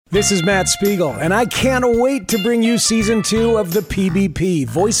This is Matt Spiegel, and I can't wait to bring you Season 2 of the PBP,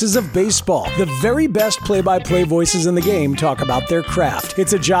 Voices of Baseball. The very best play-by-play voices in the game talk about their craft.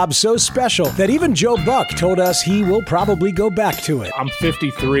 It's a job so special that even Joe Buck told us he will probably go back to it. I'm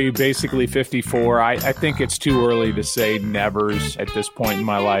 53, basically 54. I think it's too early to say nevers at this point in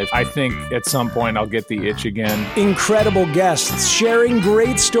my life. I think at some point I'll get the itch again. Incredible guests sharing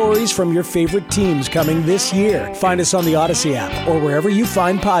great stories from your favorite teams coming this year. Find us on the Odyssey app or wherever you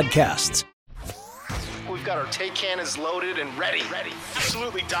find podcasts. We've got our take cannons loaded and ready.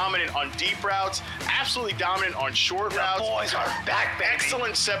 Absolutely dominant on deep routes. Absolutely dominant on short routes. Boys are back, baby.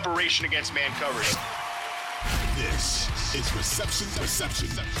 Excellent separation against man coverage. This is Reception,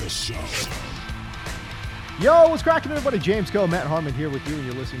 the show. Yo, what's cracking, everybody? James Coe, Matt Harmon here with you, and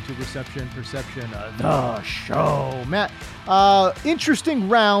you're listening to Reception, the show. Matt, interesting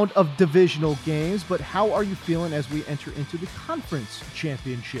round of divisional games, but how are you feeling as we enter into the conference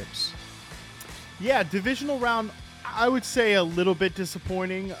championships? Yeah, divisional round, I would say a little bit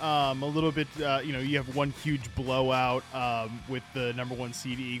disappointing. A little bit, you have one huge blowout with the number one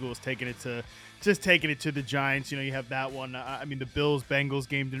seed Eagles taking it to the Giants. You have that one. I mean, the Bills-Bengals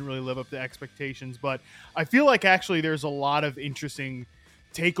game didn't really live up to expectations, but I feel like actually there's a lot of interesting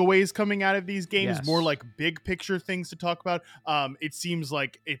takeaways coming out of these games, Yes. more like big picture things to talk about. It seems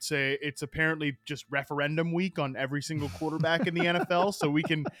like it's apparently just referendum week on every single quarterback in the NFL, so we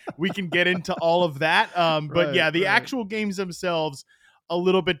can get into all of that. But yeah, the actual games themselves a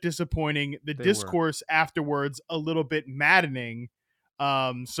little bit disappointing. The discourse afterwards a little bit maddening.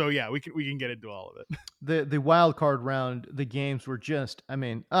 So yeah, we can get into all of it. The wild card round, the games were just,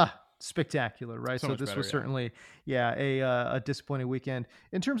 spectacular, right? So this was certainly, a disappointing weekend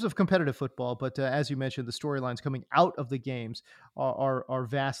in terms of competitive football. But as you mentioned, the storylines coming out of the games are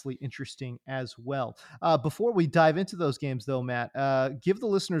vastly interesting as well. Before we dive into those games, though, Matt, give the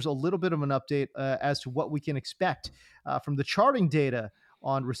listeners a little bit of an update as to what we can expect from the charting data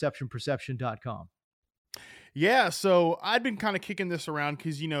on receptionperception.com. Yeah, so I've been kind of kicking this around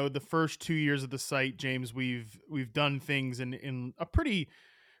because, the first 2 years of the site, James, we've done things in a pretty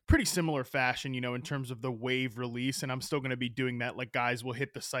similar fashion, in terms of the wave release, and I'm still going to be doing that. Like, guys will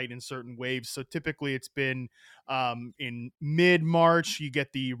hit the site in certain waves. So typically it's been in mid-March, you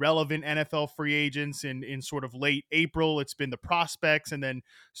get the relevant NFL free agents. In sort of late April, it's been the prospects, and then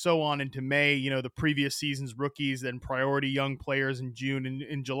so on into May, the previous season's rookies, then priority young players in June and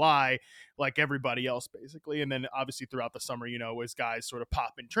in July, like everybody else basically. And then obviously throughout the summer, as guys sort of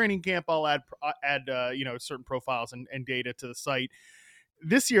pop in training camp, I'll add certain profiles and data to the site.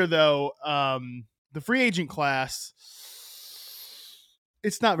 This year, though, the free agent class,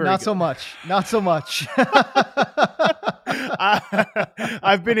 it's not very good. Not so much.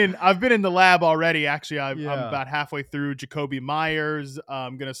 I've been in the lab already. Actually, I'm about halfway through Jacoby Myers.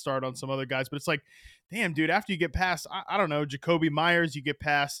 I'm going to start on some other guys, but it's like, damn, dude, after you get past, I don't know, Jacoby Myers, you get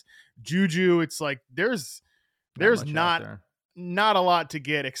past Juju. It's like, there's not a lot to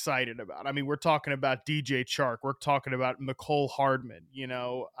get excited about. I mean, we're talking about DJ Chark. We're talking about McCole Hardman,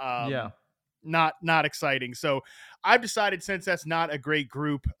 not exciting. So I've decided, since that's not a great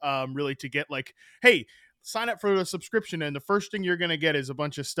group, really, to get like, hey, sign up for a subscription, and the first thing you're going to get is a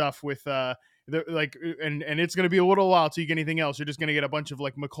bunch of stuff with and it's going to be a little while till you get anything else. You're just going to get a bunch of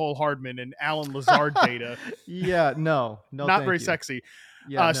like McCole Hardman and Alan Lazard data. No, not very sexy.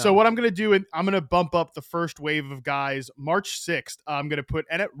 So what I'm going to do, I'm going to bump up the first wave of guys. March 6th, I'm going to put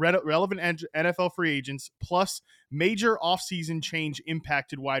relevant NFL free agents plus major offseason change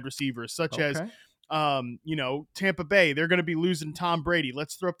impacted wide receivers, such as, Tampa Bay. They're going to be losing Tom Brady.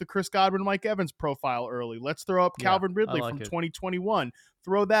 Let's throw up the Chris Godwin, Mike Evans profile early. Let's throw up Calvin Ridley from 2021.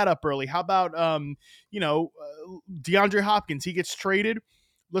 Throw that up early. How about, DeAndre Hopkins? He gets traded.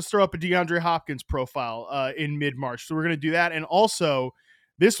 Let's throw up a DeAndre Hopkins profile in mid-March. So we're going to do that. And also,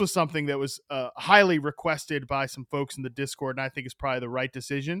 this was something that was highly requested by some folks in the Discord, and I think it's probably the right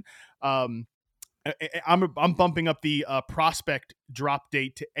decision. I'm bumping up the prospect drop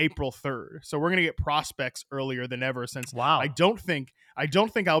date to April 3rd. So we're going to get prospects earlier than ever, since I don't think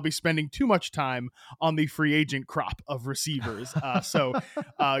I'll be spending too much time on the free agent crop of receivers. I'm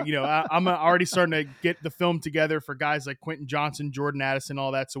already starting to get the film together for guys like Quentin Johnson, Jordan Addison,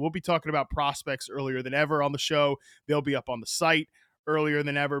 all that. So we'll be talking about prospects earlier than ever on the show. They'll be up on the site earlier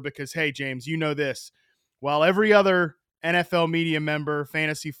than ever because, hey, James, you know this. While every other NFL media member,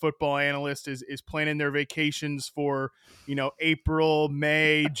 fantasy football analyst is planning their vacations for, April,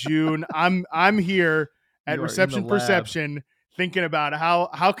 May, June, I'm here at Reception Perception thinking about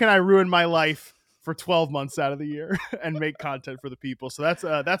how can I ruin my life for 12 months out of the year and make content for the people. So that's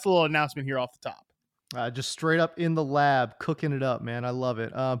a little announcement here off the top. Just straight up in the lab, cooking it up, man. I love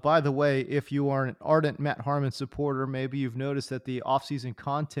it. By the way, if you are an ardent Matt Harmon supporter, maybe you've noticed that the offseason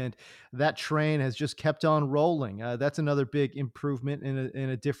content, that train has just kept on rolling. That's another big improvement in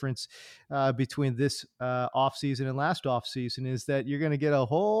a difference between this offseason and last offseason is that you're going to get a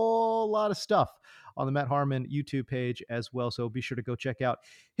whole lot of stuff on the Matt Harmon YouTube page as well. So be sure to go check out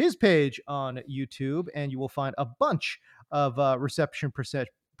his page on YouTube, and you will find a bunch of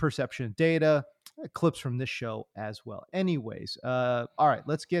perception data, clips from this show as well. Anyways, all right,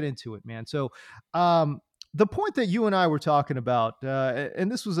 let's get into it, man. So, the point that you and I were talking about, and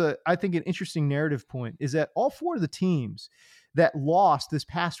this was I think an interesting narrative point, is that all four of the teams that lost this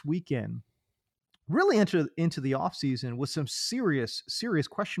past weekend really entered into the offseason with some serious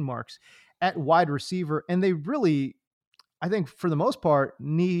question marks at wide receiver, and they really, I think, for the most part,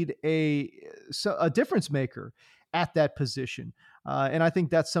 need a difference maker at that position. And I think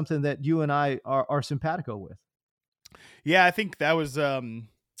that's something that you and I are simpatico with. Yeah, I think that was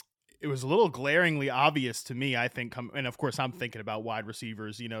it was a little glaringly obvious to me, I think, and of course I'm thinking about wide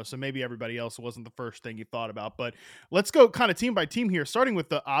receivers, so maybe everybody else wasn't the first thing you thought about, but let's go kind of team by team here, starting with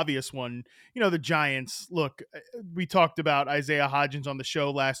the obvious one, the Giants. Look, we talked about Isaiah Hodgins on the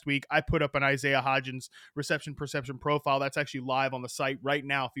show last week. I put up an Isaiah Hodgins reception perception profile. That's actually live on the site right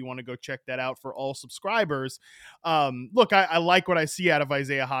now if you want to go check that out for all subscribers. Look, I like what I see out of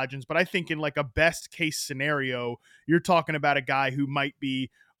Isaiah Hodgins, but I think in like a best case scenario, you're talking about a guy who might be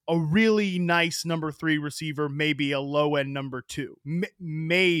a really nice number 3 receiver, maybe a low end number 2,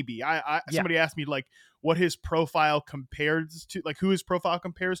 maybe. Somebody asked me like what his profile compares to, like who his profile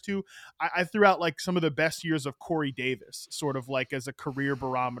compares to. I threw out like some of the best years of Corey Davis, sort of like as a career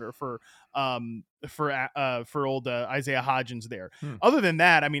barometer for old Isaiah Hodgins there. Other than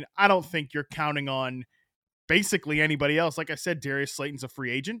that, I mean, I don't think you're counting on basically anybody else. Like I said, Darius Slayton's a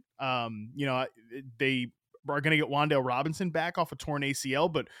free agent. They are going to get Wan'Dale Robinson back off a torn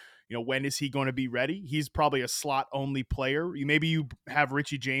ACL, but when is he going to be ready? He's probably a slot only player. Maybe you have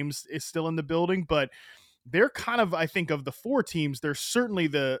Richie James is still in the building, but they're kind of, I think, of the 4 teams, they're certainly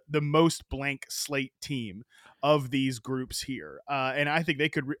the most blank slate team of these groups here. And I think they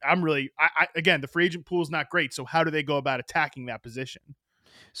could, again, the free agent pool is not great. So how do they go about attacking that position?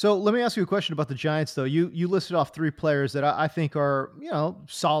 So let me ask you a question about the Giants, though. You listed off 3 players that I think are,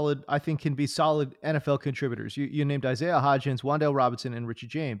 solid. I think can be solid NFL contributors. You named Isaiah Hodgins, Wan'Dale Robinson, and Richie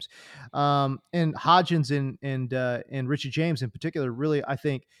James. And Hodgins and Richie James in particular, really, I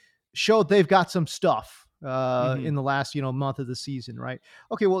think, showed they've got some stuff in the last month of the season, right?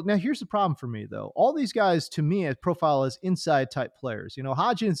 Okay, well, now here's the problem for me, though. All these guys, to me, profile as inside type players.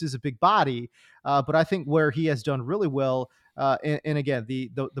 Hodgins is a big body, but I think where he has done really well. And again,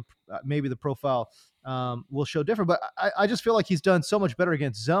 the maybe the profile will show different, but I just feel like he's done so much better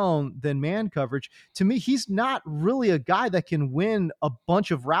against zone than man coverage. To me, he's not really a guy that can win a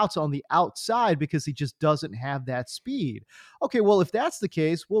bunch of routes on the outside because he just doesn't have that speed. Okay, well, if that's the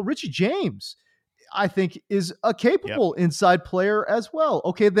case, Richie James, I think, is a capable inside player as well.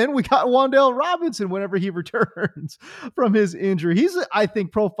 Okay, then we got Wan'Dale Robinson whenever he returns from his injury. He's, I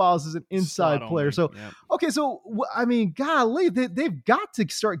think, profiles as an inside player. So, okay, so, I mean, golly, they've got to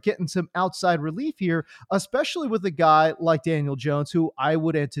start getting some outside relief here, especially with a guy like Daniel Jones, who I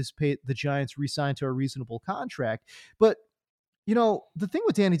would anticipate the Giants re-sign to a reasonable contract. But, the thing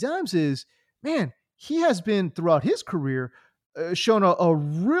with Danny Dimes is, man, he has been throughout his career shown a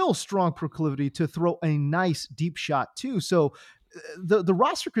real strong proclivity to throw a nice deep shot too. So the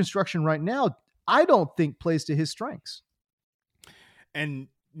roster construction right now, I don't think plays to his strengths. And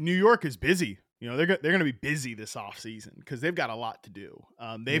New York is busy. They're going to be busy this offseason because they've got a lot to do.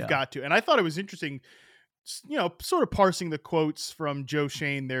 They've got to. And I thought it was interesting, sort of parsing the quotes from Joe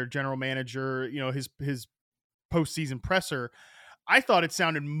Shane, their general manager, his postseason presser. I thought it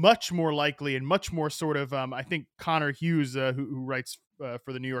sounded much more likely and much more sort of, I think Connor Hughes, who writes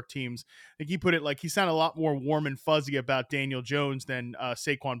for the New York teams, I think he put it like he sounded a lot more warm and fuzzy about Daniel Jones than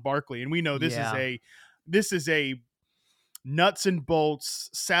Saquon Barkley. And we know this is a nuts and bolts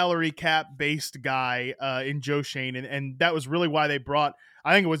salary cap based guy in Joe Shane. And that was really why they brought,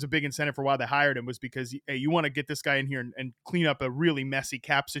 I think it was a big incentive for why they hired him, was because you want to get this guy in here and clean up a really messy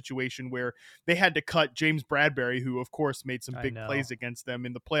cap situation where they had to cut James Bradbury, who of course made some big plays against them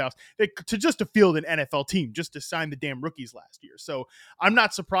in the playoffs, to field an NFL team, just to sign the damn rookies last year. So I'm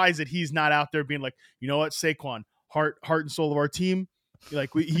not surprised that he's not out there being like, you know what, Saquon, heart and soul of our team.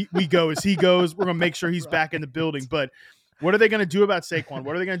 Like we go as he goes. We're going to make sure he's back in the building. But what are they going to do about Saquon?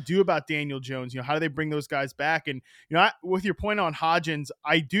 What are they going to do about Daniel Jones? How do they bring those guys back? And, with your point on Hodgins,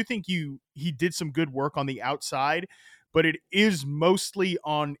 I do think he did some good work on the outside, but it is mostly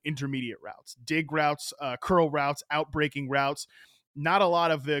on intermediate routes, dig routes, curl routes, outbreaking routes. Not a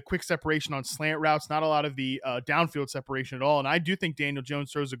lot of the quick separation on slant routes, not a lot of the downfield separation at all. And I do think Daniel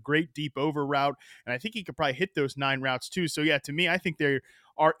Jones throws a great deep over route, and I think he could probably hit those 9 routes too. So yeah, to me, I think they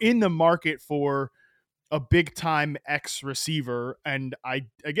are in the market for a big time X receiver. And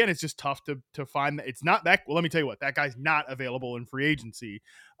again, it's just tough to find that. It's not that, well, let me tell you what, that guy's not available in free agency.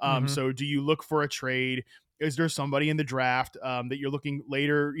 So do you look for a trade? Is there somebody in the draft that you're looking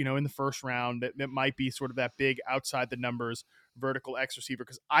later, in the first round that might be sort of that big outside the numbers vertical X receiver?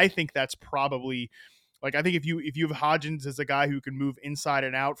 Because I think that's probably I think if you have Hodgins as a guy who can move inside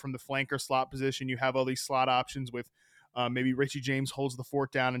and out from the flanker slot position, you have all these slot options with maybe Richie James holds the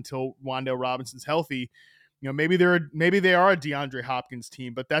fort down until Wan'Dale Robinson's healthy. Maybe they are a DeAndre Hopkins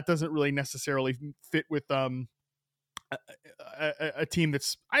team, but that doesn't really necessarily fit with a team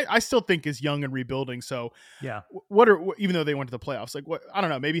that's I still think is young and rebuilding. So yeah, even though they went to the playoffs, I don't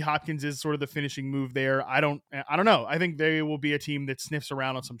know, maybe Hopkins is sort of the finishing move there. I don't know. I think they will be a team that sniffs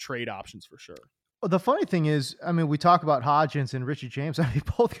around on some trade options for sure. Well, the funny thing is, we talk about Hodgins and Richie James.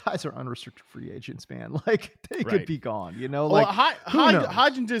 Both guys are unrestricted free agents, man. They could be gone,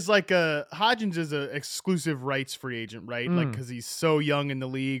 Hodgins is a exclusive rights free agent, right? Because he's so young in the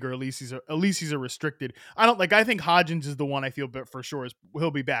league, or at least he's a restricted. I think Hodgins is the one I feel for sure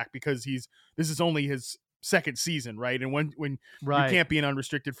he'll be back, because this is only his second season, right? And when you can't be an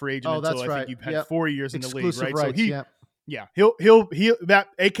unrestricted free agent until I think you've had 4 years in the league, right? Rights, so he'll that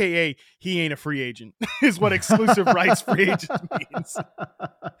AKA he ain't a free agent is what exclusive rights free agent means.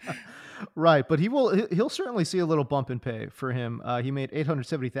 Right, but he'll certainly see a little bump in pay for him. He made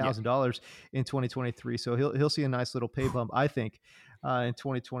 $870,000 in 2023, so he'll see a nice little pay bump, I think, in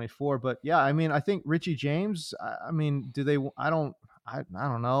 2024. But yeah, I think Richie James. Do they? I don't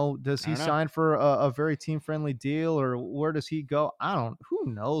know. Does he sign for a very team-friendly deal, or where does he go? Who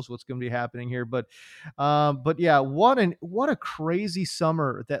knows what's going to be happening here? But yeah, what a crazy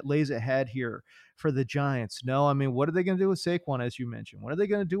summer that lays ahead here for the Giants. No, what are they going to do with Saquon, as you mentioned? What are they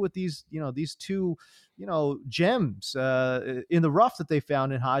going to do with these two, gems in the rough that they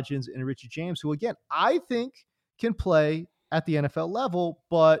found in Hodgins and Richie James, who again, I think can play at the NFL level,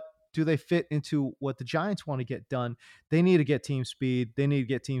 but do they fit into what the Giants want to get done? They need to get team speed. They need to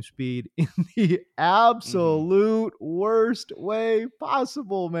get team speed in the absolute worst way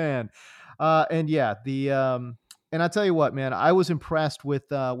possible, man. And I tell you what, man, I was impressed with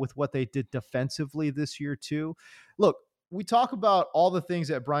what they did defensively this year too. Look, we talk about all the things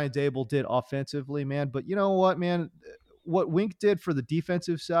that Brian Daboll did offensively, man, but you know what, man? What Wink did for the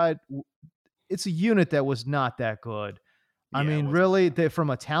defensive side, it's a unit that was not that good. Really, from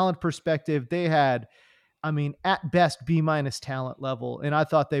a talent perspective, they had, at best, B- talent level. And I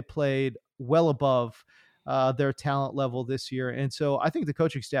thought they played well above their talent level this year. And so I think the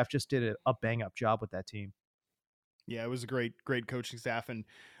coaching staff just did a bang-up job with that team. Yeah, it was a great coaching staff. And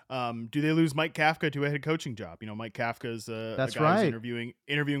do they lose Mike Kafka to a head coaching job? Mike Kafka is a guy who's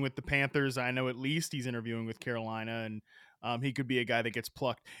interviewing with the Panthers. I know at least he's interviewing with Carolina, and he could be a guy that gets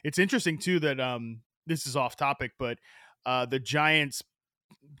plucked. It's interesting, too, that this is off topic, but the Giants,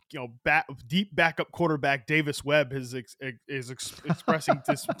 deep backup quarterback Davis Webb is expressing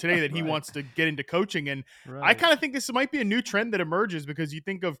this today that he wants to get into coaching, and I kind of think this might be a new trend that emerges, because you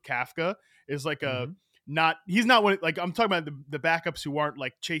think of Kafka as he's not one, I'm talking about the backups who aren't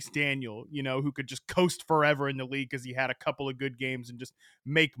like Chase Daniel, who could just coast forever in the league because he had a couple of good games and just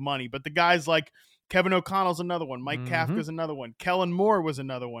make money, but the guys like Kevin O'Connell's another one, Mike Kafka's another one, Kellen Moore was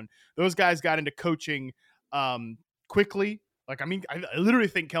another one. Those guys got into coaching quickly. I literally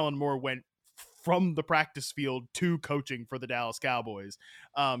think Kellen Moore went from the practice field to coaching for the Dallas Cowboys.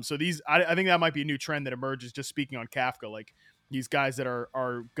 So I think that might be a new trend that emerges, just speaking on Kafka, these guys that are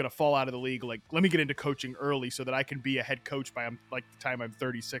going to fall out of the league. Let me get into coaching early so that I can be a head coach by the time I'm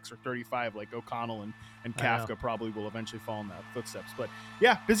 36 or 35, like O'Connell and Kafka probably will eventually fall in that footsteps. But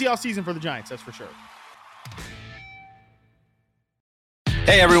yeah, busy off season for the Giants. That's for sure.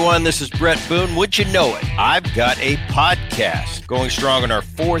 Hey everyone, this is Brett Boone. Would you know it? I've got a podcast going strong in our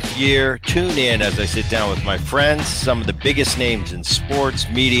 4th year. Tune in as I sit down with my friends, some of the biggest names in sports,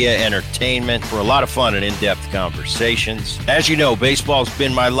 media, entertainment, for a lot of fun and in-depth conversations. As you know, baseball's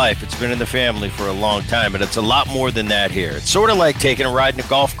been my life. It's been in the family for a long time, but it's a lot more than that here. It's sort of like taking a ride in a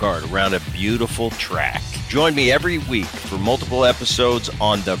golf cart around a beautiful track. Join me every week for multiple episodes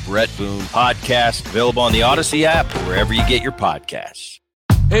on the Brett Boone Podcast, available on the Odyssey app or wherever you get your podcasts.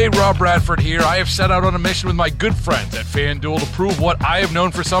 Hey, Rob Bradford here. I have set out on a mission with my good friends at FanDuel to prove what I have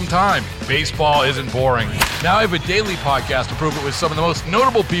known for some time. Baseball isn't boring. Now I have a daily podcast to prove it with some of the most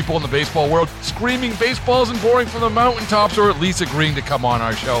notable people in the baseball world, screaming baseball isn't boring from the mountaintops, or at least agreeing to come on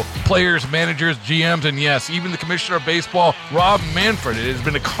our show. Players, managers, GMs, and yes, even the commissioner of baseball, Rob Manfred. It has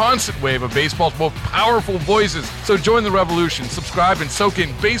been a constant wave of baseball's most powerful voices. So join the revolution. Subscribe and soak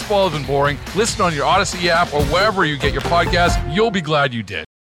in Baseball Isn't Boring. Listen on your Odyssey app or wherever you get your podcasts. You'll be glad you did.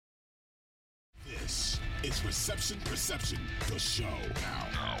 It's Reception Perception, the show.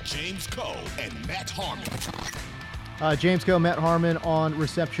 Now, James Coe and Matt Harmon. James Coe, Matt Harmon on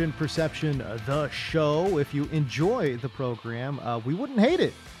Reception Perception, the show. If you enjoy the program, we wouldn't hate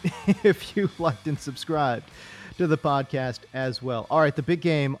it if you liked and subscribed to the podcast as well. All right, the big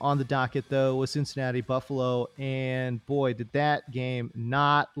game on the docket, though, was Cincinnati Buffalo, and boy, did that game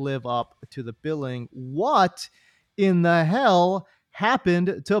not live up to the billing. What in the hell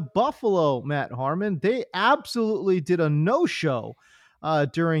happened to Buffalo, Matt Harmon? They absolutely did a no-show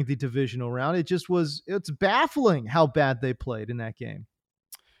during the divisional round. It's baffling how bad they played in that game.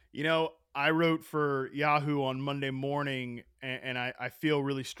 You know, I wrote for Yahoo on Monday morning, and I feel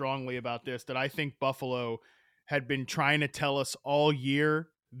really strongly about this, that I think Buffalo had been trying to tell us all year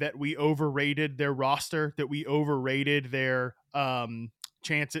that we overrated their roster, that we overrated their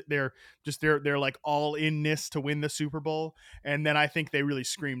chance at their like all inness to win the Super Bowl. And then I think they really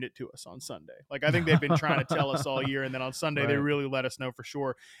screamed it to us on Sunday. Like, I think they've been trying to tell us all year, and then on Sunday They really let us know for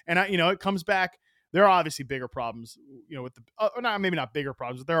sure. And it comes back. There are obviously bigger problems, with the maybe not bigger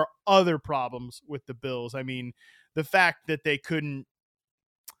problems, but there are other problems with the Bills. I mean, the fact that they couldn't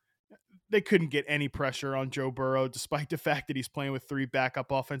get any pressure on Joe Burrow, despite the fact that he's playing with 3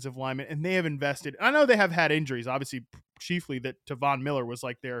 backup offensive linemen, and they have invested. I know they have had injuries, obviously, chiefly that Tavon Miller was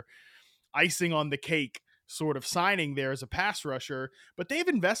like their icing on the cake sort of signing there as a pass rusher, but they've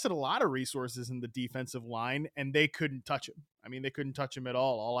invested a lot of resources in the defensive line, and they couldn't touch him. I mean, they couldn't touch him at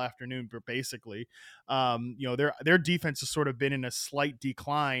all afternoon, but basically, their defense has sort of been in a slight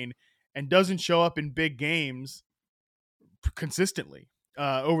decline and doesn't show up in big games consistently.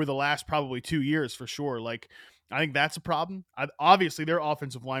 Over the last probably 2 years for sure. Like, I think that's a problem. Obviously, their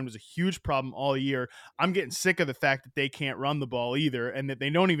offensive line was a huge problem all year. I'm getting sick of the fact that they can't run the ball either, and that they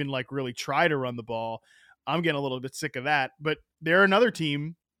don't even really try to run the ball. I'm getting a little bit sick of that. But they're another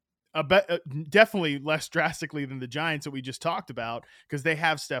team, definitely less drastically than the Giants that we just talked about, because they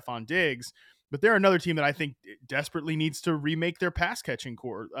have Stephon Diggs. But they're another team that I think desperately needs to remake their pass catching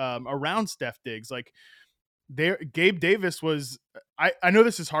core around Steph Diggs. Like, Gabe Davis was, I know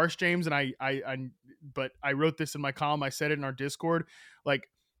this is harsh, James, and but I wrote this in my column. I said it in our Discord. Like,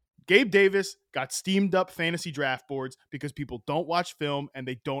 Gabe Davis got steamed up fantasy draft boards because people don't watch film and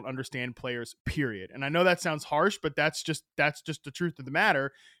they don't understand players, period. And I know that sounds harsh, but that's just the truth of the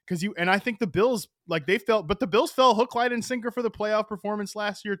matter. And I think the Bills, but the Bills fell hook, line, and sinker for the playoff performance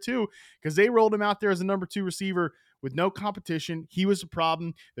last year too, because they rolled him out there as a number 2 receiver with no competition. He was a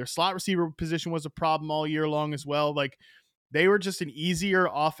problem. Their slot receiver position was a problem all year long as well. Like, they were just an easier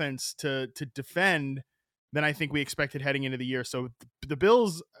offense to defend than I think we expected heading into the year. So the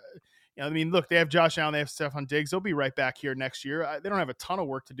Bills, look, they have Josh Allen, they have Stephon Diggs. They'll be right back here next year. They don't have a ton of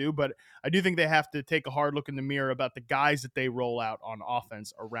work to do, but I do think they have to take a hard look in the mirror about the guys that they roll out on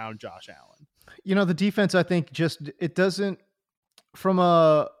offense around Josh Allen. The defense, I think, it doesn't, from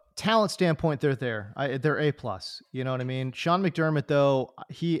a talent standpoint, they're there. They're A+. You know what I mean? Sean McDermott, though,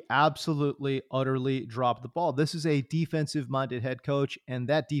 he absolutely, utterly dropped the ball. This is a defensive-minded head coach, and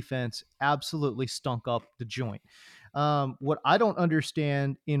that defense absolutely stunk up the joint. What I don't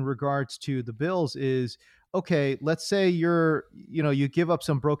understand in regards to the Bills is, okay, let's say you give up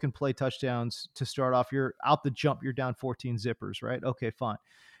some broken play touchdowns to start off. You're out the jump. You're down 14 zippers, right? Okay, fine.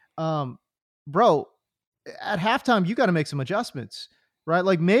 Bro, at halftime, you got to make some adjustments. Right?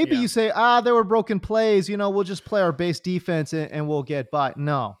 Like, maybe you say, there were broken plays, we'll just play our base defense and we'll get by.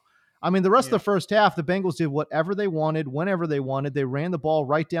 No. I mean, the rest of the first half, the Bengals did whatever they wanted, whenever they wanted. They ran the ball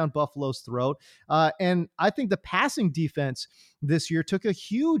right down Buffalo's throat. And I think the passing defense this year took a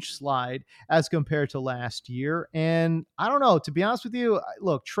huge slide as compared to last year. And I don't know, to be honest with you,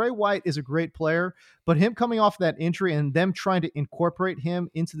 look, Trey White is a great player, but him coming off that injury and them trying to incorporate him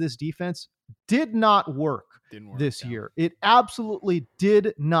into this defense did not work this year. It absolutely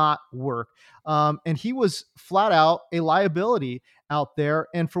did not work. And he was flat out a liability out there.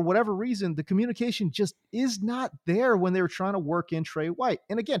 And for whatever reason, the communication just is not there when they were trying to work in Trey White.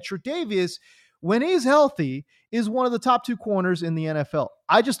 And again, Tre'Davious, when he's healthy, is one of the top 2 corners in the NFL.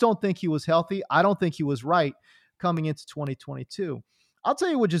 I just don't think he was healthy. I don't think he was right coming into 2022. I'll tell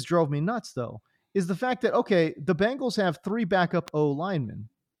you what just drove me nuts, though, is the fact that, okay, the Bengals have 3 backup O linemen.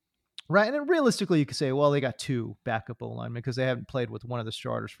 Right. And then realistically, you could say, well, they got 2 backup O-linemen because they haven't played with one of the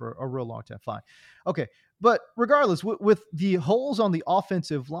starters for a real long time. Fine. Okay. But regardless, with the holes on the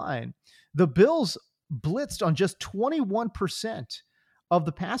offensive line, the Bills blitzed on just 21% of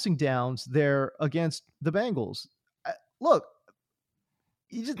the passing downs there against the Bengals. Look,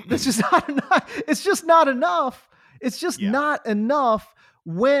 that's just not enough. It's just not enough. It's just not enough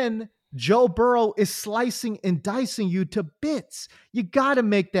when Joe Burrow is slicing and dicing you to bits. You got to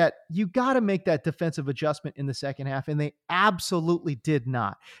make that defensive adjustment in the second half, and they absolutely did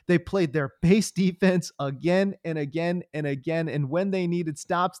not. They played their base defense again and again and again, and when they needed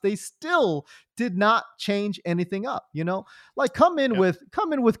stops, they still did not change anything up. Like come in with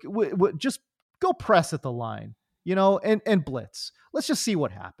just go press at the line. And blitz. Let's just see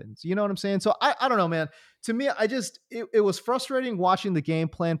what happens. You know what I'm saying? So I don't know, man. To me, it was frustrating watching the game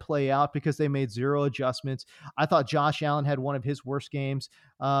plan play out because they made 0 adjustments. I thought Josh Allen had one of his worst games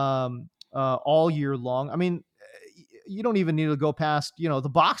all year long. I mean, you don't even need to go past, the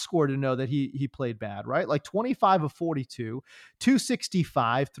box score to know that he played bad, right? Like 25 of 42,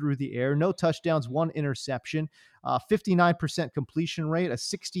 265 through the air, no touchdowns, 1 interception, 59% completion rate, a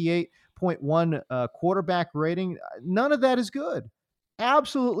 68.1 quarterback rating. None of that is good.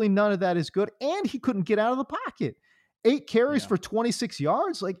 Absolutely none of that is good. And he couldn't get out of the pocket. 8 carries for 26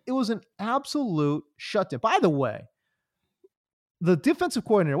 yards. Like, it was an absolute shutdown. By the way, the defensive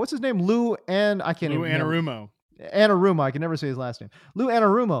coordinator, what's his name? Lou Anarumo. Anarumo. I can never say his last name. Lou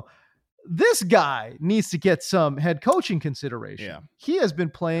Anarumo. This guy needs to get some head coaching consideration. Yeah. He's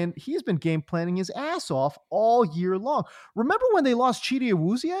been game planning his ass off all year long. Remember when they lost Chidi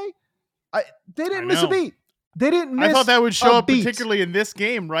Awuzie? They didn't miss a beat. They didn't miss I thought that would show up beat. Particularly in this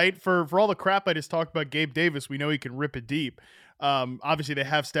game, right? For all the crap I just talked about Gabe Davis, we know he can rip it deep. Obviously they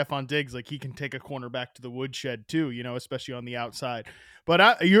have Stephon Diggs, like he can take a cornerback to the woodshed too, especially on the outside. But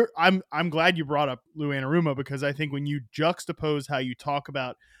I'm glad you brought up Lou Anarumo, because I think when you juxtapose how you talk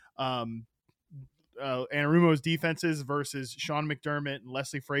about Anarumo's defenses versus Sean McDermott and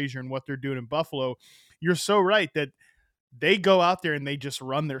Leslie Frazier and what they're doing in Buffalo, you're so right that they go out there and they just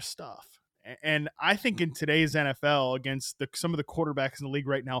run their stuff. And I think in today's NFL, against some of the quarterbacks in the league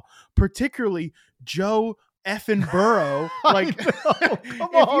right now, particularly Joe effing Burrow, like,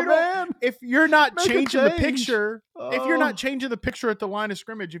 if you're not changing the picture, if you're not changing the picture at the line of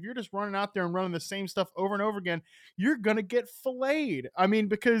scrimmage, if you're just running out there and running the same stuff over and over again, you're gonna get filleted. I mean,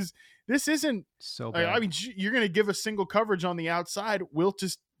 because this isn't so bad. I mean, you're gonna give a single coverage on the outside. We'll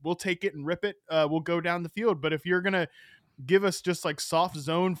take it and rip it. We'll go down the field. But if you're gonna give us just like soft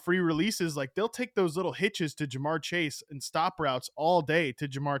zone free releases, like they'll take those little hitches to Jamar Chase and stop routes all day to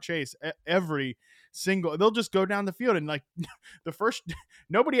Jamar Chase. They'll just go down the field, and like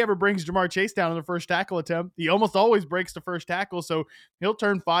nobody ever brings Jamar Chase down on the first tackle attempt. He almost always breaks the first tackle, so he'll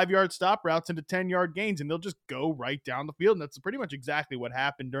turn 5-yard stop routes into 10-yard gains, and they'll just go right down the field. And that's pretty much exactly what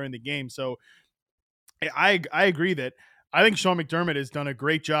happened during the game. So I agree that I think Sean McDermott has done a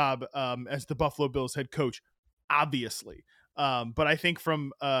great job as the Buffalo Bills head coach, obviously. But I think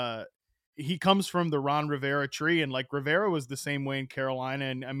he comes from the Ron Rivera tree, and like Rivera was the same way in Carolina.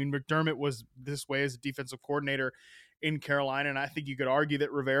 And I mean, McDermott was this way as a defensive coordinator in Carolina. And I think you could argue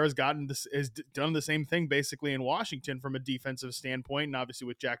that Rivera's has done the same thing basically in Washington from a defensive standpoint. And obviously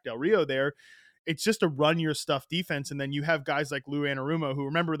with Jack Del Rio there, it's just a run your stuff defense. And then you have guys like Lou Anarumo, who,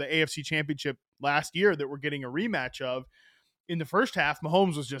 remember the AFC Championship last year that we're getting a rematch of. In the first half,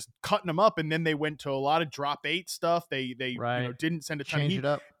 Mahomes was just cutting them up, and then they went to a lot of drop 8 stuff. They didn't send a ton. Change it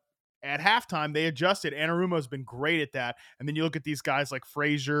up. At halftime, they adjusted. Anarumo's been great at that. And then you look at these guys like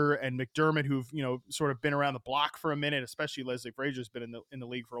Frazier and McDermott, who've sort of been around the block for a minute. Especially Leslie Frazier's been in the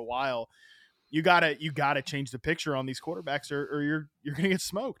league for a while. You gotta change the picture on these quarterbacks, or you're gonna get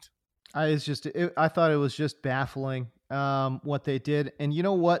smoked. I thought it was just baffling what they did. And you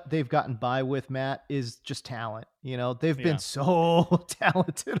know what they've gotten by with, Matt, is just talent. They've been so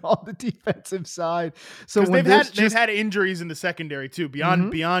talented on the defensive side. So they've had injuries in the secondary too,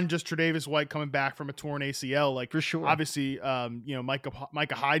 beyond just Tre'Davious White coming back from a torn ACL. Like, for sure. Obviously,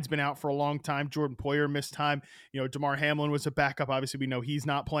 Micah Hyde's been out for a long time. Jordan Poyer missed time. DeMar Hamlin was a backup. Obviously, we know he's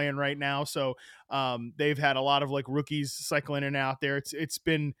not playing right now. So they've had a lot of like rookies cycling in and out there. It's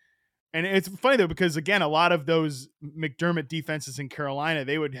been. And it's funny, though, because, again, a lot of those McDermott defenses in Carolina,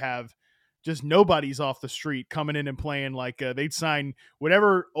 they would have just nobodies off the street coming in and playing. Like they'd sign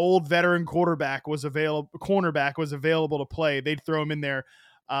whatever old veteran cornerback was available to play. They'd throw him in there.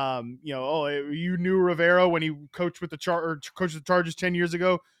 You knew Rivera when he coached with the Chargers 10 years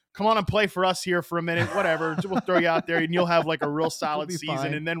ago. Come on and play for us here for a minute. Whatever. We'll throw you out there, and you'll have like a real solid season.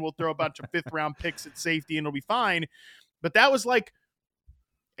 Fine. And then we'll throw a bunch of 5th-round picks at safety, and it'll be fine. But that was like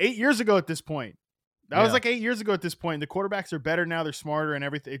 8 years ago at this point. That was like 8 years ago at this point. The quarterbacks are better now. They're smarter and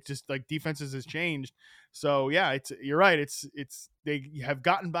everything. It's just like defenses has changed. So yeah, you're right. It's they have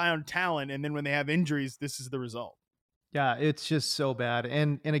gotten by on talent, and then when they have injuries, this is the result. Yeah, it's just so bad.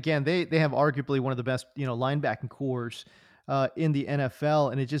 And again, they have arguably one of the best, linebacking cores in the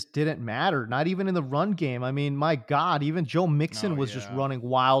NFL, and it just didn't matter. Not even in the run game. I mean, my God, even Joe Mixon was just running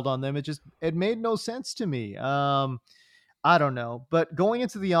wild on them. It made no sense to me. I don't know. But going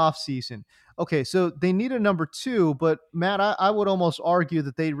into the offseason, okay, so they need a number 2, but Matt, I would almost argue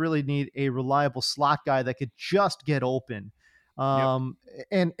that they really need a reliable slot guy that could just get open and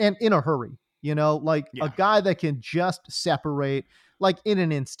in a hurry, a guy that can just separate like in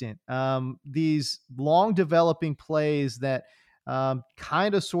an instant. These long developing plays that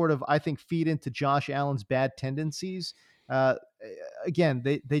kind of sort of, I think, feed into Josh Allen's bad tendencies. Again,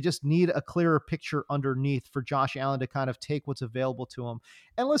 they just need a clearer picture underneath for Josh Allen to kind of take what's available to him.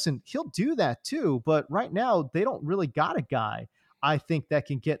 And listen, he'll do that too, but right now they don't really got a guy, I think, that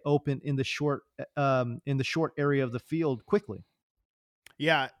can get open in the short area of the field quickly.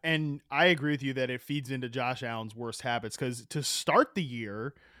 Yeah, and I agree with you that it feeds into Josh Allen's worst habits, because to start the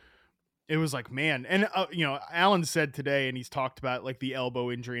year, it was like, man, and Allen said today, and he's talked about like the elbow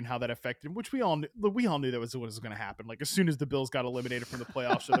injury and how that affected him, which we all knew that was what was going to happen. Like as soon as the Bills got eliminated from the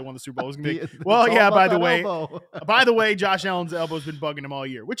playoffs, so they won the Super Bowl, it was going to be by the way, Josh Allen's elbow's been bugging him all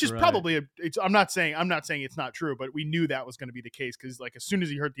year, which is probably I'm not saying it's not true, but we knew that was going to be the case, because like as soon as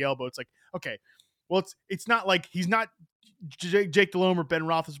he hurt the elbow, it's like, okay, well, it's not like he's not Jake Delhomme or Ben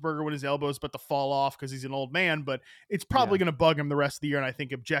Roethlisberger when his elbow is about to fall off because he's an old man, but it's probably going to bug him the rest of the year. And I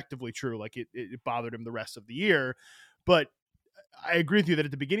think objectively true, like it bothered him the rest of the year. But I agree with you that at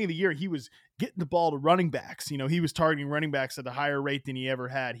the beginning of the year, he was getting the ball to running backs. He was targeting running backs at a higher rate than he ever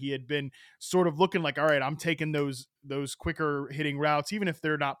had. He had been sort of looking like, all right, I'm taking those quicker hitting routes, even if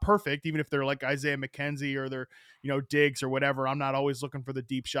they're not perfect, even if they're like Isaiah McKenzie or they're, Diggs or whatever. I'm not always looking for the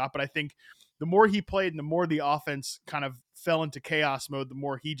deep shot, but I think the more he played and the more the offense kind of fell into chaos mode, the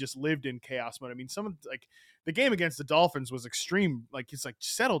more he just lived in chaos mode. I mean, the game against the Dolphins was extreme. Like, it's like,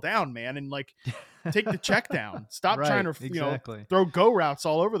 settle down, man. And like, take the check down, stop trying to, throw go routes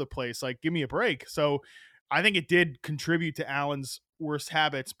all over the place. Like, give me a break. So I think it did contribute to Allen's worst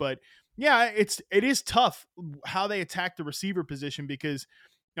habits, but yeah, it is tough how they attack the receiver position, because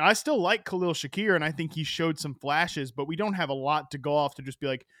I still like Khalil Shakir, and I think he showed some flashes, but we don't have a lot to go off to just be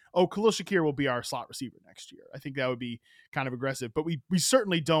like, oh, Khalil Shakir will be our slot receiver next year. I think that would be kind of aggressive, but we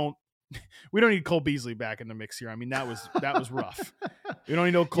certainly don't. We don't need Cole Beasley back in the mix here. I mean, that was rough. We don't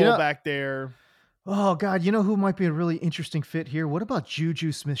need no Cole back there. Oh God, you know who might be a really interesting fit here? What about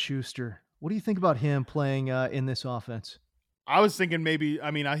Juju Smith-Schuster? What do you think about him playing in this offense? I was thinking maybe,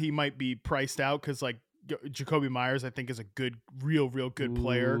 he might be priced out because like Jacoby Myers, I think, is a good, real good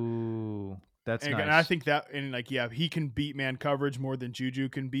player. Ooh, that's nice. And I think that, and like, yeah, he can beat man coverage more than Juju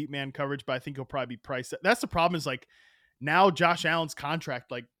can beat man coverage, but I think he'll probably be priced. That's the problem, is like now Josh Allen's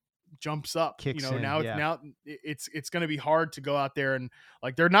contract like jumps up. Kicks in, now it's going to be hard to go out there and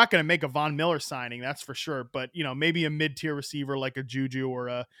like, they're not going to make a Von Miller signing, that's for sure. But maybe a mid-tier receiver like a Juju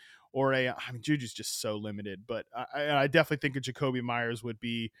or Juju's just so limited. But I definitely think a Jacoby Myers would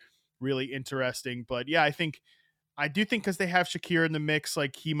be really interesting. But yeah, I do think because they have Shakir in the mix,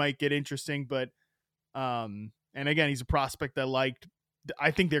 like he might get interesting. But and again, he's a prospect I liked.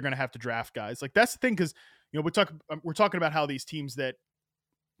 I think they're going to have to draft guys. Like that's the thing, because we're talking about how these teams that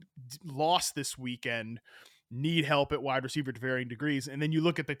lost this weekend need help at wide receiver to varying degrees, and then you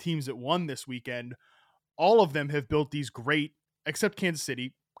look at the teams that won this weekend. All of them have built these great, except Kansas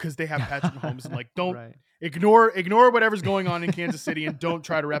City, because they have Patrick Mahomes, and like don't. Right. Ignore whatever's going on in Kansas City and don't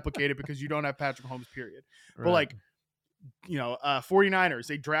try to replicate it because you don't have Patrick Mahomes, period. Right. But like, 49ers,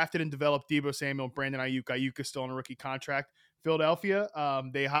 they drafted and developed Deebo Samuel and Brandon Ayuk. Ayuk is still on a rookie contract. Philadelphia,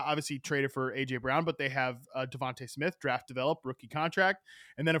 they obviously traded for A.J. Brown, but they have Devontae Smith, draft developed, rookie contract.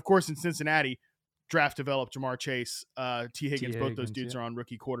 And then, of course, in Cincinnati, draft developed Jamar Chase, T. Higgins, both those dudes are on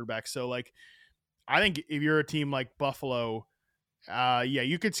rookie quarterbacks. So, like, I think if you're a team like Buffalo,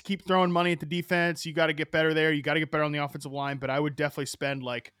 you could keep throwing money at the defense. You got to get better there. You got to get better on the offensive line. But I would definitely spend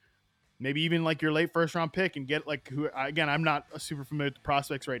like maybe even like your late first round pick and get like who. Again, I'm not super familiar with the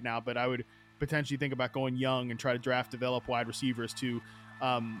prospects right now, but I would potentially think about going young and try to draft, develop wide receivers to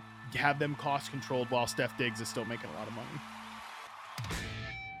have them cost controlled while Steph Diggs is still making a lot of money.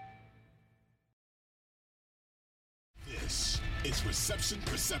 This is Reception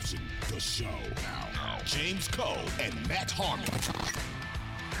Perception, the show. Now, James Coe and Matt Harmon.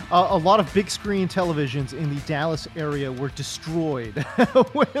 A lot of big screen televisions in the Dallas area were destroyed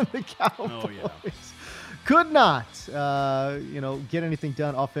when the Cowboys could not, get anything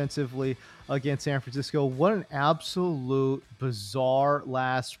done offensively against San Francisco. What an absolute bizarre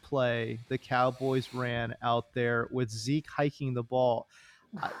last play the Cowboys ran out there with Zeke hiking the ball.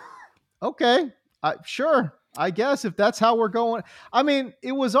 Okay, sure. I guess if that's how we're going. I mean,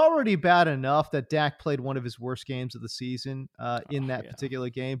 it was already bad enough that Dak played one of his worst games of the season in that particular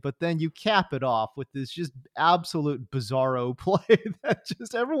game, but then you cap it off with this just absolute bizarro play that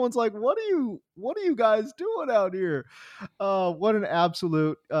just everyone's like, what are you guys doing out here? What an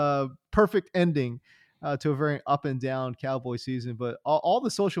absolute perfect ending to a very up and down Cowboy season. But all the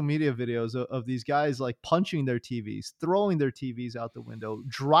social media videos of these guys like punching their TVs, throwing their TVs out the window,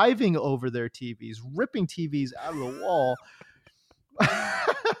 driving over their TVs, ripping TVs out of the wall.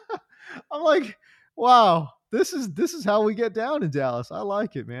 I'm like, wow, this is how we get down in Dallas. I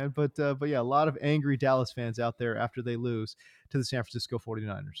like it, man. But yeah, a lot of angry Dallas fans out there after they lose to the San Francisco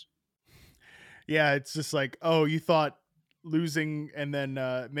 49ers. Yeah, it's just like, oh, you thought losing and then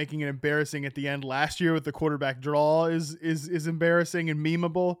making it embarrassing at the end last year with the quarterback draw is embarrassing and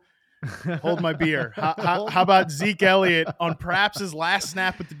memeable. Hold my beer. How about Zeke Elliott on perhaps last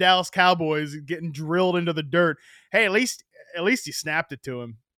snap with the Dallas Cowboys getting drilled into the dirt? Hey, at least he snapped it to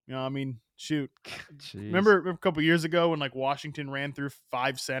him. You know, I mean, shoot. Jeez. Remember a couple years ago when like Washington ran through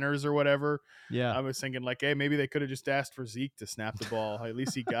 5 centers or whatever? Yeah. I was thinking like, hey, maybe they could have just asked for Zeke to snap the ball. At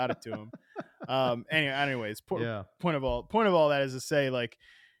least he got it to him. Anyways, point of all that is to say, like,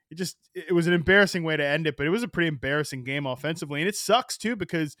 it was an embarrassing way to end it, but it was a pretty embarrassing game offensively. And it sucks too,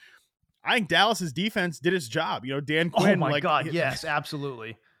 because I think Dallas's defense did its job. You know, Dan Quinn. Oh my God. Yes,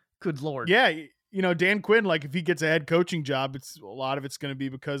 absolutely. Good Lord. Yeah. You know, Dan Quinn, like if he gets a head coaching job, a lot of it's going to be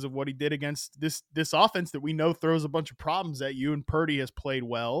because of what he did against this offense that we know throws a bunch of problems at you. And Purdy has played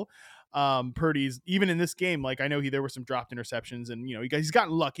well. Purdy's even in this game, like I know there were some dropped interceptions and, you know, he's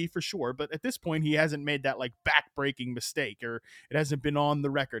gotten lucky for sure, but at this point he hasn't made that like back-breaking mistake, or it hasn't been on the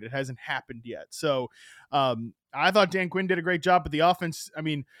record. It hasn't happened yet. So I thought Dan Quinn did a great job, but the offense, I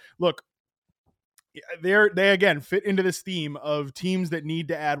mean, look, they again fit into this theme of teams that need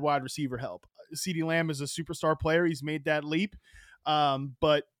to add wide receiver help. CeeDee Lamb is a superstar player. He's made that leap.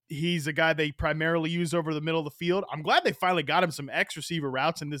 But he's a guy they primarily use over the middle of the field. I'm glad they finally got him some X receiver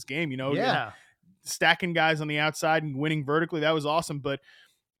routes in this game, you know, stacking guys on the outside and winning vertically. That was awesome. But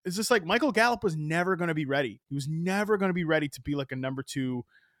it's just like Michael Gallup was never going to be ready. He was never going to be ready to be like a number 2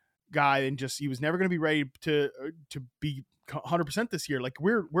 guy, and he was never going to be ready to be 100% this year. Like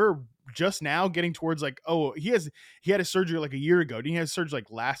we're just now getting towards like, oh, he had a surgery like a year ago. He had surgery like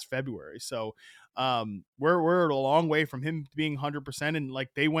last February. So we're a long way from him being 100%, and like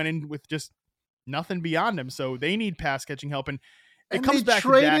they went in with just nothing beyond him. So they need pass catching help, and it comes back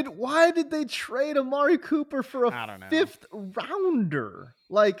to Dak. Why did they trade Amari Cooper for a 5th rounder?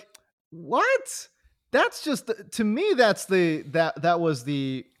 Like what? That's just to me. That's that was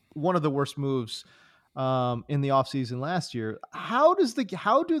one of the worst moves in the offseason last year. How do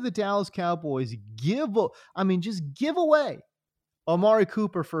the Dallas Cowboys give away Amari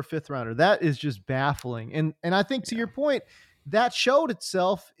Cooper for a 5th rounder? That is just baffling. And I think to your point, that showed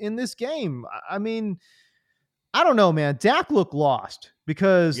itself in this game. I mean, I don't know, man. Dak looked lost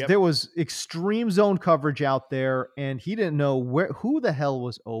because there was extreme zone coverage out there and he didn't know who the hell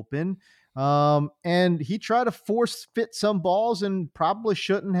was open. And he tried to force fit some balls and probably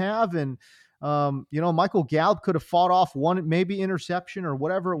shouldn't have. And Michael Gallup could have fought off one maybe interception or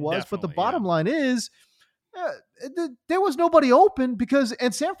whatever it was. But the bottom line is there was nobody open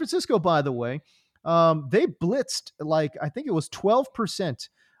and San Francisco, by the way, they blitzed like, I think it was 12%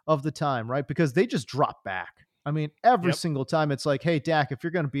 of the time, right? Because they just dropped back. I mean, every single time it's like, hey, Dak, if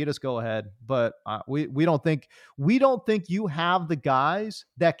you're going to beat us, go ahead. But we don't think you have the guys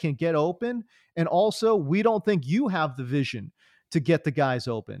that can get open. And also we don't think you have the vision to get the guys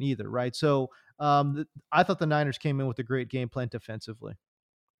open either. Right. So I thought the Niners came in with a great game plan defensively.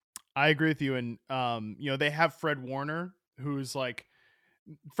 I agree with you. And, they have Fred Warner, who's like,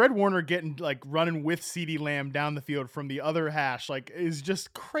 Fred Warner getting like running with CeeDee Lamb down the field from the other hash, like is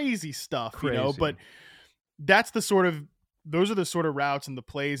just crazy stuff, you know, but those are the sort of routes and the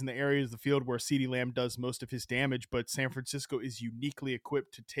plays and the areas of the field where CeeDee Lamb does most of his damage, but San Francisco is uniquely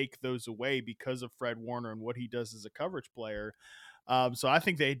equipped to take those away because of Fred Warner and what he does as a coverage player. So I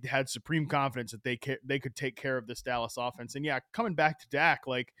think they had supreme confidence that they could take care of this Dallas offense. And coming back to Dak,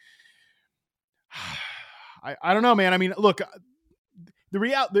 like, I don't know, man. I mean, look, the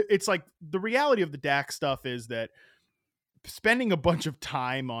reality of the Dak stuff is that spending a bunch of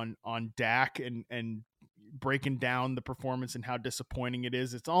time on Dak and breaking down the performance and how disappointing it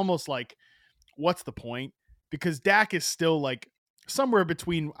is, it's almost like, what's the point? Because Dak is still like somewhere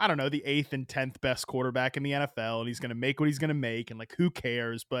between, I don't know, the 8th and 10th best quarterback in the NFL, and he's going to make what he's going to make, and like, who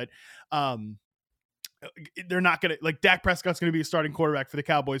cares? But they're not going to, like, Dak Prescott's going to be a starting quarterback for the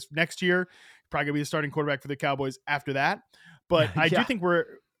Cowboys next year. Probably going to be a starting quarterback for the Cowboys after that. But I do think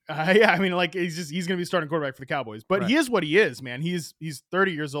I mean, like, he's going to be starting quarterback for the Cowboys. But he is what he is, man. He's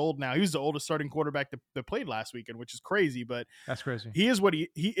 30 years old now. He was the oldest starting quarterback that played last weekend, which is crazy. But that's crazy. He is what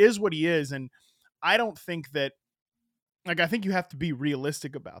he is, and I don't think that. Like, I think you have to be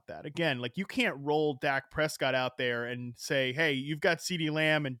realistic about that. Again, like, you can't roll Dak Prescott out there and say, hey, you've got CeeDee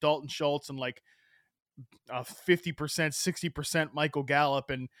Lamb and Dalton Schultz and like 50%, 60% Michael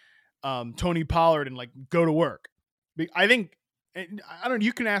Gallup and Tony Pollard and like go to work. I think, and I don't know,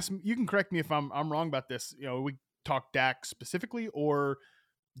 you can correct me if I'm wrong about this. You know, we talk Dak specifically or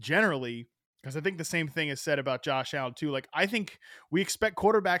generally, because I think the same thing is said about Josh Allen too. Like, I think we expect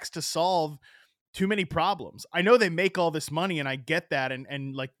quarterbacks to solve too many problems. I know they make all this money and I get that.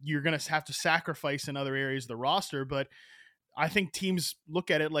 And like, you're going to have to sacrifice in other areas of the roster, but I think teams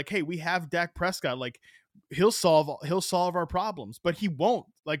look at it like, hey, we have Dak Prescott. Like, he'll solve our problems, but he won't.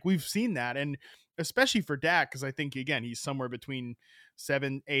 Like, we've seen that. And especially for Dak, because I think, again, he's somewhere between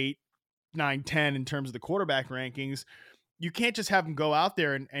 7, 8, 9, 10 in terms of the quarterback rankings. You can't just have him go out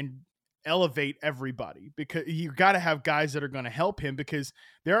there and elevate everybody, because you got to have guys that are going to help him, because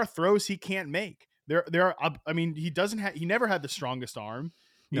there are throws he can't make. There are, I mean, he never had the strongest arm.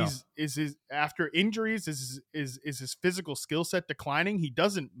 No. After injuries, is his physical skill set declining? He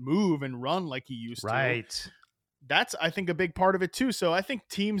doesn't move and run like he used to. Right. That's, I think, a big part of it too. So I think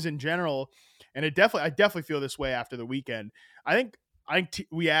teams in general, and I definitely feel this way after the weekend. I think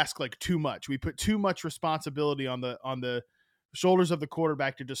we ask like too much. We put too much responsibility on the shoulders of the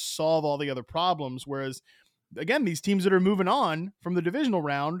quarterback to just solve all the other problems. Whereas, again, these teams that are moving on from the divisional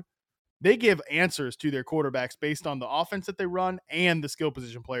round, they give answers to their quarterbacks based on the offense that they run and the skill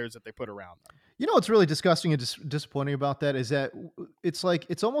position players that they put around them. You know what's really disgusting and disappointing about that is that it's like,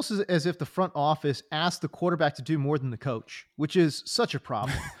 it's almost as if the front office asked the quarterback to do more than the coach, which is such a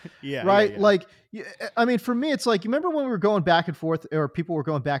problem. Yeah. Right. Yeah. Like, I mean, for me, it's like, you remember when we were going back and forth, or people were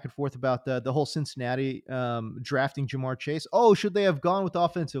going back and forth about the whole Cincinnati drafting Jamar Chase. Oh, should they have gone with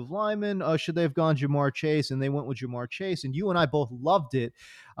offensive linemen? Should they have gone Jamar Chase? And they went with Jamar Chase. And you and I both loved it.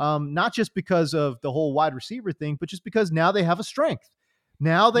 Not just because of the whole wide receiver thing, but just because now they have a strength.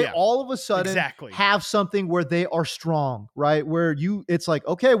 Now they all of a sudden have something where they are strong, right? Where it's like,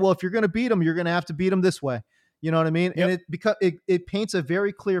 okay, well, if you're going to beat them, you're going to have to beat them this way. You know what I mean? Yep. And it paints a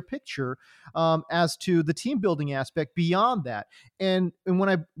very clear picture as to the team building aspect beyond that. And when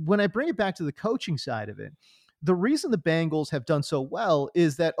I bring it back to the coaching side of it, the reason the Bengals have done so well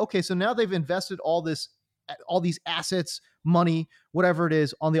is that, okay, so now they've invested all these assets, money, whatever it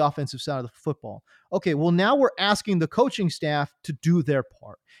is, on the offensive side of the football. Okay, well, now we're asking the coaching staff to do their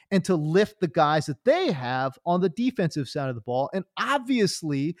part and to lift the guys that they have on the defensive side of the ball. And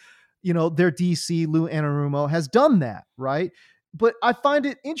obviously, you know, their DC, Lou Anarumo, has done that, right? But I find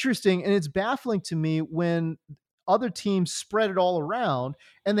it interesting, and it's baffling to me when other teams spread it all around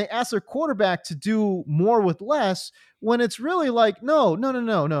and they ask their quarterback to do more with less, when it's really like, no.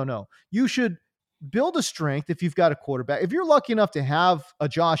 You should build a strength if you've got a quarterback. If you're lucky enough to have a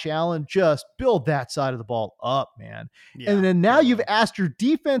Josh Allen, just build that side of the ball up, man. Yeah, and then now you've asked your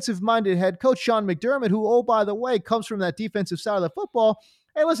defensive-minded head coach, Sean McDermott, who, oh, by the way, comes from that defensive side of the football.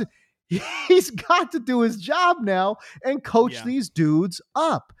 Hey, listen, he's got to do his job now and coach these dudes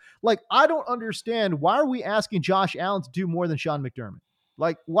up. Like, I don't understand. Why are we asking Josh Allen to do more than Sean McDermott?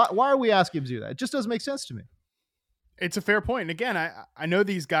 Like, why are we asking him to do that? It just doesn't make sense to me. It's a fair point. And again, I know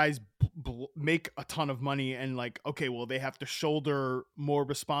these guys make a ton of money and like, okay, well, they have to shoulder more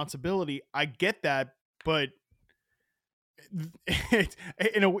responsibility. I get that, but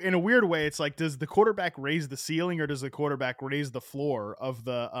in a weird way, it's like, does the quarterback raise the ceiling or does the quarterback raise the floor of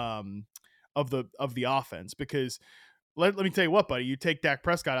the offense? Because let me tell you what, buddy, you take Dak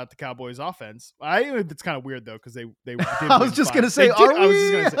Prescott out the Cowboys offense. It's kind of weird though, because they I was just going to say, let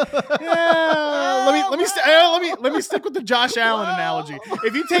me stick with the Josh Allen analogy.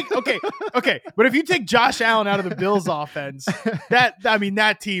 If you take, but if you take Josh Allen out of the Bills offense,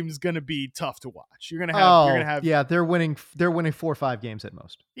 that team's going to be tough to watch. You're going to have, they're winning 4 or 5 games at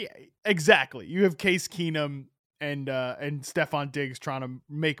most. Yeah, exactly. You have Case Keenum and Stephon Diggs trying to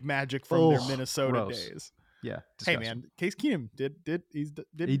make magic from their Minnesota days. Yeah. Disgusting. Hey man, Case Keenum did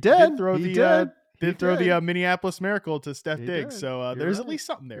throw the Minneapolis Miracle to Steph Diggs. So there's at least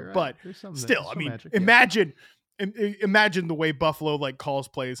something there. But still, I mean, imagine imagine the way Buffalo like calls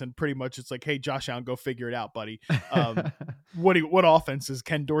plays, and pretty much it's like, hey, Josh Allen, go figure it out, buddy. What offense is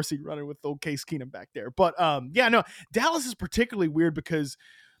Ken Dorsey running with old Case Keenum back there? But Dallas is particularly weird because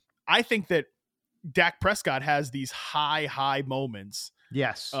I think that Dak Prescott has these high moments.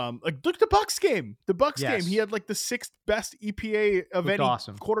 Yes. Like look at the Bucs game. Game, he had like the 6th best EPA of any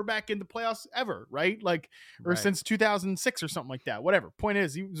quarterback in the playoffs ever, right? Like, or since 2006 or something like that. Whatever. Point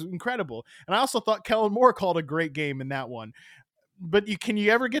is, he was incredible. And I also thought Kellen Moore called a great game in that one. But can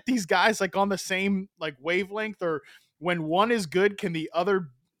you ever get these guys like on the same like wavelength, or when one is good, can the other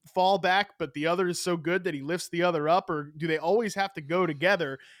fall back, but the other is so good that he lifts the other up, or do they always have to go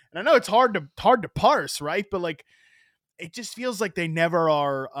together? And I know it's hard to parse, right? But like, it just feels like they never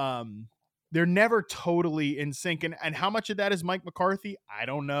are. They're never totally in sync. And how much of that is Mike McCarthy? I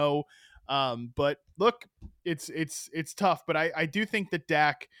don't know. But look, it's tough. But I do think that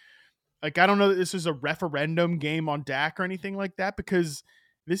Dak, like, I don't know that this is a referendum game on Dak or anything like that, because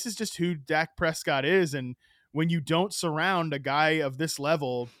this is just who Dak Prescott is. And when you don't surround a guy of this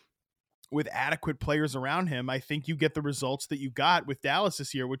level with adequate players around him, I think you get the results that you got with Dallas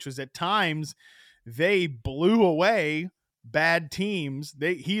this year, which was at times they blew away bad teams.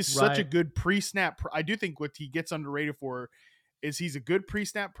 He's such a good pre-snap. I do think what he gets underrated for is he's a good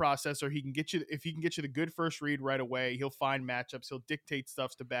pre-snap processor. He can get you, if he can get you the good first read right away, he'll find matchups. He'll dictate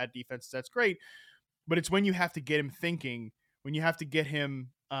stuff to bad defenses. That's great. But it's when you have to get him thinking, when you have to get him,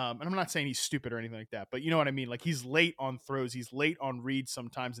 and I'm not saying he's stupid or anything like that, but you know what I mean? Like, he's late on throws. He's late on reads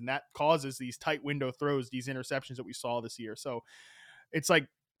sometimes, and that causes these tight window throws, these interceptions that we saw this year. So it's like,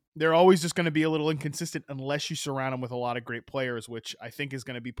 they're always just going to be a little inconsistent unless you surround them with a lot of great players, which I think is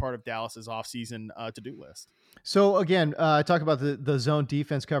going to be part of Dallas's offseason to-do list. So again, talk about the zone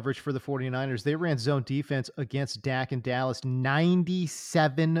defense coverage for the 49ers. They ran zone defense against Dak and Dallas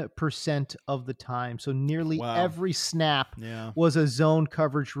 97% of the time. So nearly every snap was a zone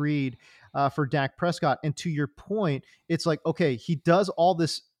coverage read for Dak Prescott. And to your point, it's like, okay, he does all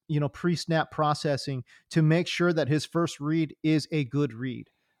this, pre-snap processing to make sure that his first read is a good read.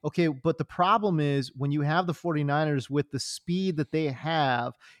 Okay, but the problem is when you have the 49ers with the speed that they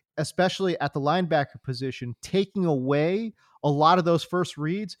have, especially at the linebacker position, taking away a lot of those first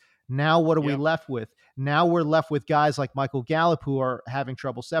reads, now what are we left with? Now we're left with guys like Michael Gallup who are having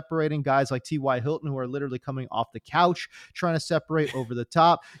trouble separating, guys like T.Y. Hilton who are literally coming off the couch trying to separate over the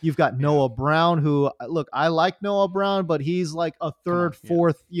top. You've got Noah Brown who, look, I like Noah Brown, but he's like a third,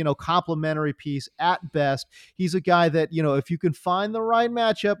 fourth, complimentary piece at best. He's a guy that, if you can find the right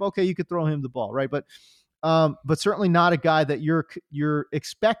matchup, okay, you could throw him the ball, right? But certainly not a guy that you're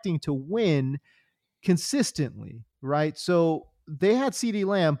expecting to win consistently, right? So they had CeeDee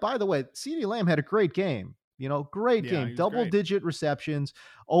Lamb. By the way, CeeDee Lamb had a great game, great game, double-digit receptions,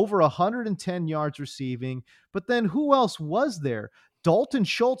 over 110 yards receiving. But then who else was there? Dalton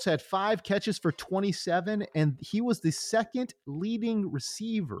Schultz had 5 catches for 27, and he was the second leading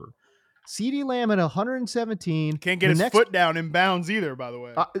receiver. CeeDee Lamb at 117. Can't get his foot down in bounds either, by the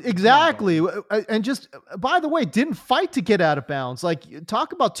way. Exactly. And just, by the way, didn't fight to get out of bounds. Like,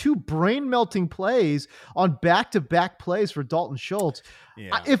 talk about 2 brain-melting plays on back-to-back plays for Dalton Schultz.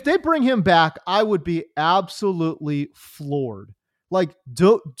 Yeah. If they bring him back, I would be absolutely floored. Like,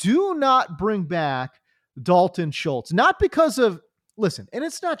 do not bring back Dalton Schultz. Not because of, listen, and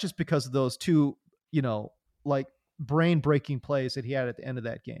it's not just because of those 2, brain-breaking plays that he had at the end of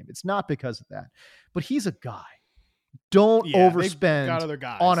that game. It's not because of that, but he's a guy. Don't overspend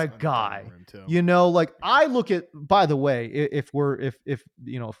on a guy. I look at, by the way, if for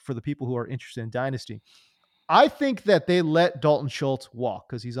the people who are interested in Dynasty, I think that they let Dalton Schultz walk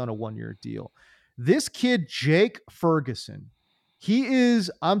because he's on a 1-year deal. This kid, Jake Ferguson, he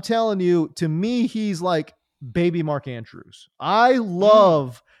is, I'm telling you, to me, he's like baby Mark Andrews. I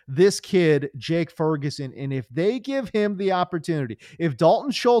love this kid, Jake Ferguson. And if they give him the opportunity, if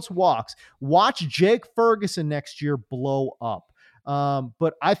Dalton Schultz walks, watch Jake Ferguson next year blow up.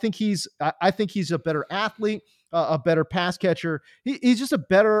 But I think he's a better athlete, a better pass catcher. He's just a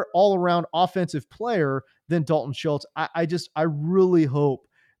better all-around offensive player than Dalton Schultz. I really hope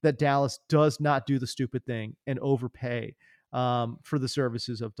that Dallas does not do the stupid thing and overpay for the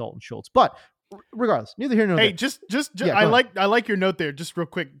services of Dalton Schultz. But regardless, neither here nor there. Hey, just I like your note there. Just real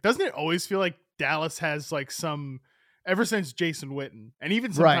quick, doesn't it always feel like Dallas has like some, ever since Jason Witten, and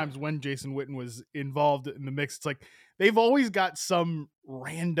even sometimes when Jason Witten was involved in the mix, it's like they've always got some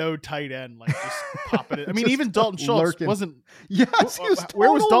rando tight end like just popping it. I mean, even Dalton Schultz wasn't. Yes, where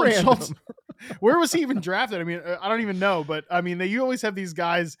was Dalton random. Schultz? Where was he even drafted? I mean, I don't even know, but I mean, you always have these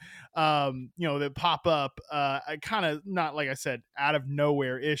guys, that pop up, kind of not, like I said, out of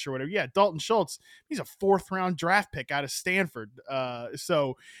nowhere ish or whatever. Yeah. Dalton Schultz, he's a 4th round draft pick out of Stanford.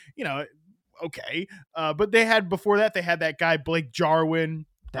 So, okay. But before that, they had that guy, Blake Jarwin.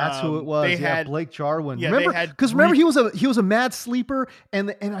 That's who it was. Blake Jarwin. Yeah, remember he was a mad sleeper,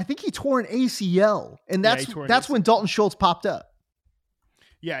 and I think he tore an ACL, and that's when Dalton Schultz popped up.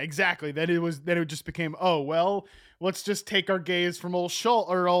 Yeah, exactly. Then it just became, oh well, let's just take our gaze from old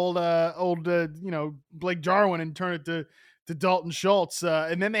Schultz or old Blake Jarwin and turn it to Dalton Schultz,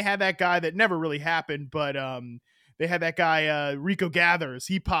 and then they had that guy that never really happened, but they had that guy Rico Gathers.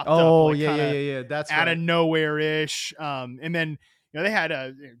 He popped up. Oh yeah. That's out of nowhere ish, and then. They had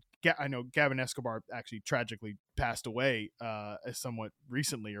I know Gavin Escobar actually tragically passed away somewhat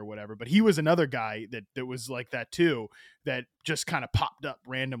recently or whatever, but he was another guy that was like that too, that just kind of popped up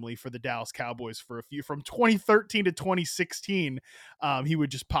randomly for the Dallas Cowboys from 2013 to 2016. He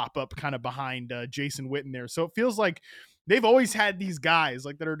would just pop up kind of behind Jason Witten there. So it feels like they've always had these guys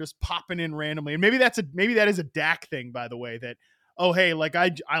like that are just popping in randomly. And maybe that is a Dak thing, by the way, that, oh, hey, like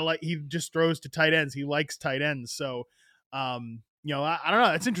I like, he just throws to tight ends. He likes tight ends. So, I don't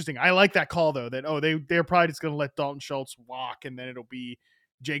know. It's interesting. I like that call though, that, they're probably just going to let Dalton Schultz walk, and then it'll be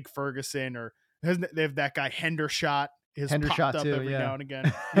Jake Ferguson, or they have that guy Hendershot. Popped up every now and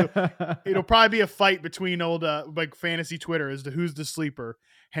again. It'll probably be a fight between old like fantasy Twitter as to who's the sleeper,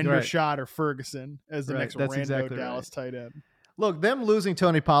 Hendershot or Ferguson as the next rando Dallas tight end. Look, them losing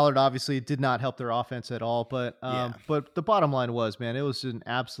Tony Pollard obviously did not help their offense at all, but the bottom line was, man, it was an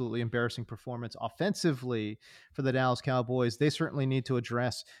absolutely embarrassing performance offensively for the Dallas Cowboys. They certainly need to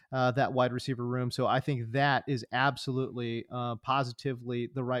address that wide receiver room, so I think that is absolutely positively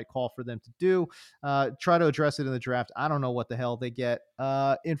the right call for them to do. Try to address it in the draft. I don't know what the hell they get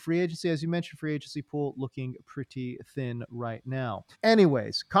in free agency. As you mentioned, free agency pool looking pretty thin right now.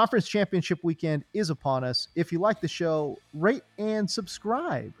 Anyways, conference championship weekend is upon us. If you like the show, rate and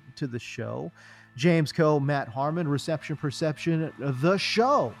subscribe to the show. James Coe, Matt Harmon, Reception Perception, the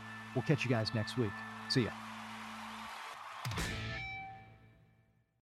show. We'll catch you guys next week. See ya.